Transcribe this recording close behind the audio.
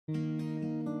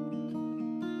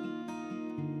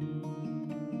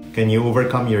Can you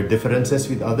overcome your differences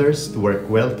with others to work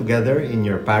well together in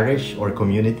your parish or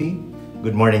community?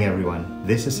 Good morning, everyone.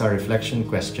 This is our reflection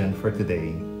question for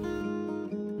today.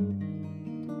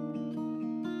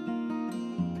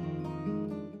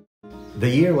 The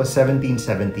year was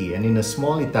 1770, and in a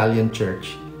small Italian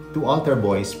church, two altar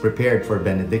boys prepared for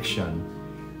benediction.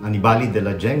 Annibale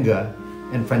della Genga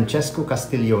and Francesco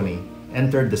Castiglione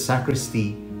entered the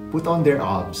sacristy, put on their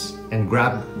albs, and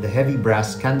grabbed the heavy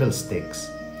brass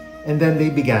candlesticks. And then they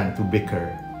began to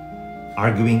bicker,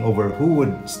 arguing over who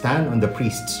would stand on the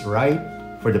priest's right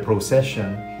for the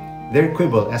procession. Their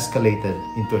quibble escalated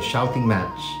into a shouting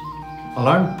match.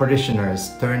 Alarmed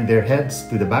parishioners turned their heads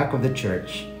to the back of the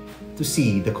church to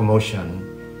see the commotion,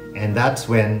 and that's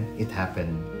when it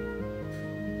happened.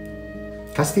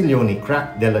 Castiglione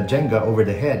cracked Della Genga over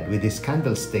the head with his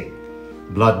candlestick.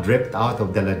 Blood dripped out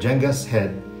of Della Genga's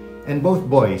head, and both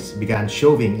boys began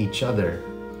shoving each other.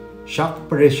 Shocked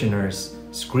parishioners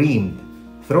screamed,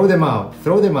 "Throw them out!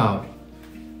 Throw them out!"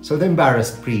 So the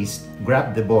embarrassed priest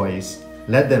grabbed the boys,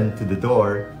 led them to the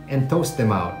door, and tossed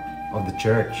them out of the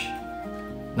church.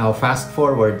 Now fast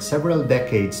forward several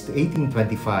decades to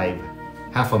 1825.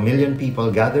 500,000 people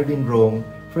gathered in Rome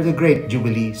for the Great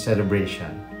Jubilee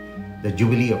celebration. The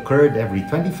Jubilee occurred every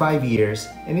 25 years,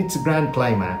 and its grand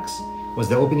climax was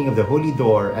the opening of the Holy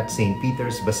Door at St.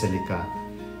 Peter's Basilica.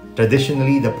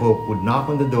 Traditionally, the Pope would knock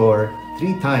on the door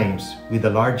 3 times with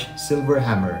a large silver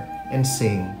hammer and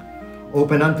sing,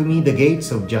 "Open unto me the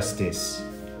gates of justice."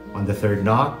 On the 3rd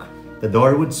knock, the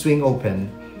door would swing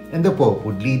open and the Pope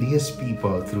would lead his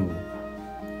people through.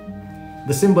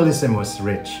 The symbolism was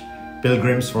rich.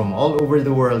 Pilgrims from all over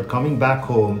the world coming back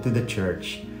home to the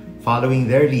church,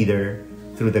 following their leader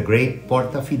through the great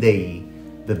Porta Fidei,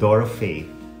 the door of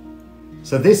faith.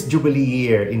 So this Jubilee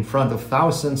year, in front of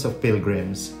thousands of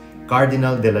pilgrims,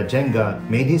 Cardinal Della Genga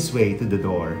made his way to the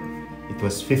door. It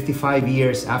was 55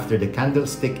 years after the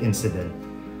candlestick incident.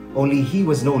 Only he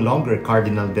was no longer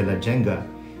Cardinal Della Genga,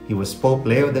 he was Pope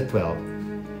Leo XII.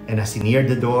 And as he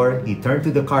neared the door, he turned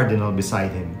to the cardinal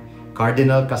beside him,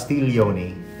 Cardinal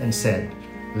Castiglione, and said,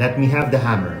 "Let me have the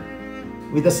hammer."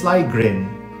 With a sly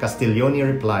grin, Castiglione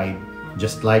replied,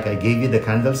 "Just like I gave you the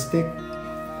candlestick?"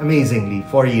 Amazingly,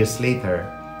 4 years later,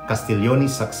 Castiglione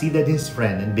succeeded his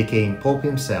friend and became Pope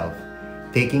himself,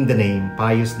 taking the name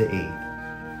Pius VIII.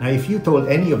 Now, if you told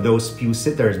any of those pew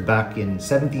sitters back in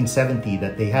 1770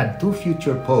 that they had 2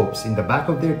 future popes in the back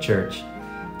of their church,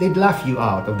 they'd laugh you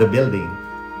out of the building.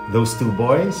 Those 2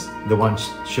 boys, the ones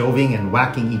shoving and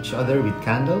whacking each other with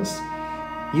candles?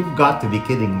 You've got to be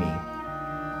kidding me.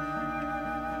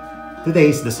 Today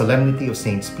is the Solemnity of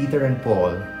Saints Peter and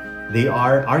Paul. They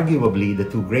are arguably the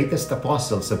 2 greatest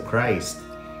apostles of Christ.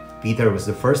 Peter was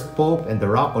the first pope and the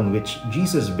rock on which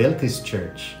Jesus built his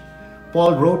church.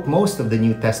 Paul wrote most of the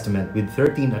New Testament, with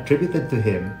 13 attributed to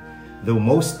him, though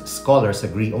most scholars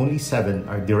agree only 7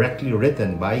 are directly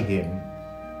written by him.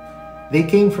 They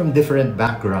came from different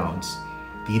backgrounds.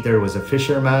 Peter was a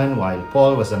fisherman, while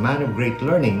Paul was a man of great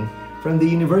learning from the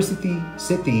university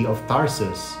city of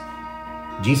Tarsus.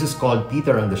 Jesus called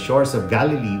Peter on the shores of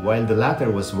Galilee while the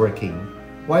latter was working,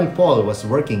 while Paul was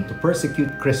working to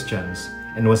persecute Christians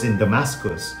and was in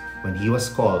Damascus when he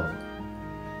was called.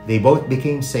 They both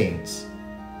became saints.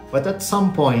 But at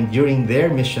some point during their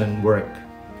mission work,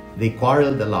 they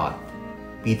quarreled a lot.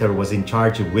 Peter was in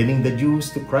charge of winning the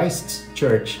Jews to Christ's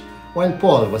church, while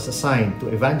Paul was assigned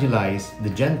to evangelize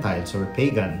the Gentiles or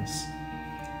pagans.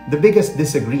 The biggest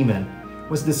disagreement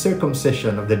was the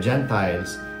circumcision of the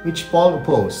Gentiles, which Paul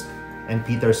opposed and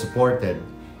Peter supported.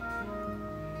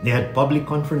 They had public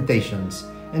confrontations,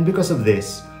 and because of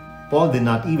this, Paul did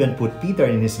not even put Peter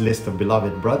in his list of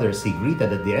beloved brothers he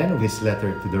greeted at the end of his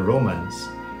letter to the Romans,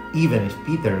 even if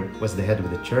Peter was the head of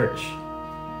the church.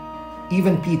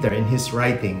 Even Peter in his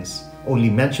writings only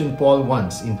mentioned Paul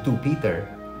once in 2 Peter,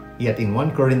 yet in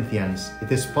 1 Corinthians, it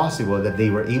is possible that they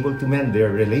were able to mend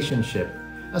their relationship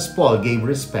as Paul gave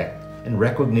respect and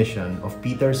recognition of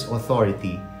Peter's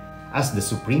authority as the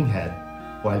supreme head,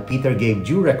 while Peter gave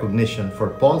due recognition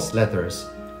for Paul's letters,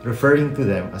 referring to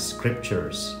them as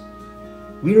scriptures.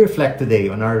 We reflect today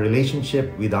on our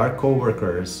relationship with our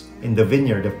co-workers in the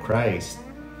vineyard of Christ.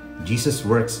 Jesus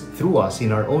works through us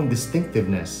in our own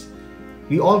distinctiveness.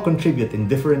 We all contribute in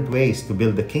different ways to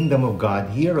build the kingdom of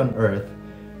God here on earth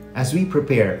as we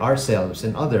prepare ourselves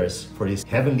and others for His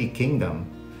heavenly kingdom.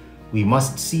 We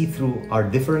must see through our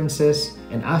differences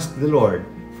and ask the Lord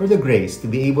for the grace to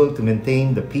be able to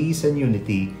maintain the peace and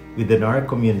unity within our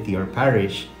community or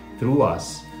parish through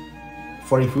us.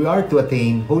 For if we are to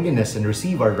attain holiness and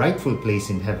receive our rightful place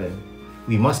in heaven,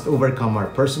 we must overcome our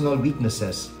personal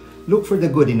weaknesses, look for the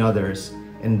good in others,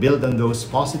 and build on those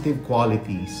positive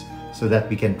qualities so that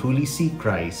we can truly see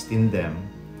Christ in them.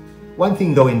 One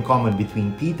thing though in common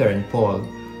between Peter and Paul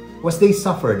was they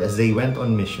suffered as they went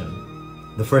on mission.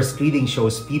 The first reading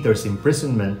shows Peter's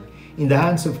imprisonment in the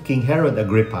hands of King Herod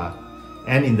Agrippa,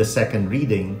 and in the second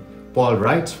reading, Paul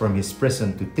writes from his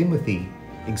prison to Timothy,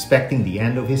 expecting the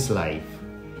end of his life.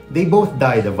 They both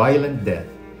died a violent death,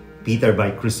 Peter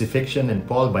by crucifixion and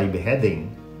Paul by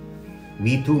beheading.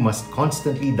 We too must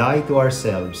constantly die to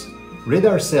ourselves, rid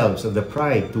ourselves of the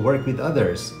pride to work with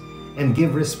others, and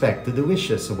give respect to the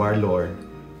wishes of our Lord,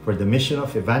 for the mission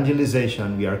of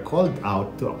evangelization we are called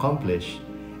out to accomplish,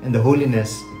 and the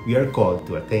holiness we are called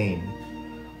to attain.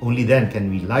 Only then can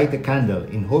we light a candle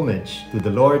in homage to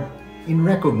the Lord in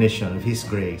recognition of His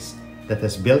grace that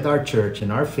has built our church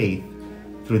and our faith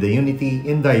through the unity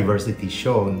in diversity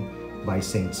shown by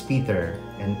Saints Peter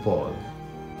and Paul.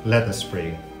 Let us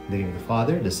pray. In the name of the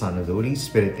Father, the Son, and the Holy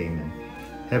Spirit. Amen.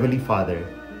 Heavenly Father,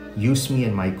 use me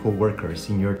and my co-workers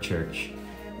in your church,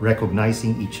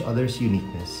 recognizing each other's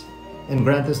uniqueness, and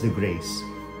grant us the grace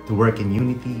to work in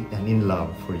unity and in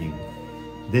love for you.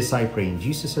 This I pray in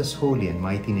Jesus' holy and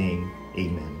mighty name.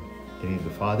 Amen. In the name of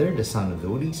the Father, the Son, and the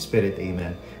Holy Spirit.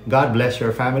 Amen. God bless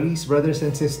your families, brothers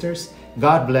and sisters.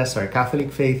 God bless our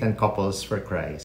Catholic faith and couples for Christ.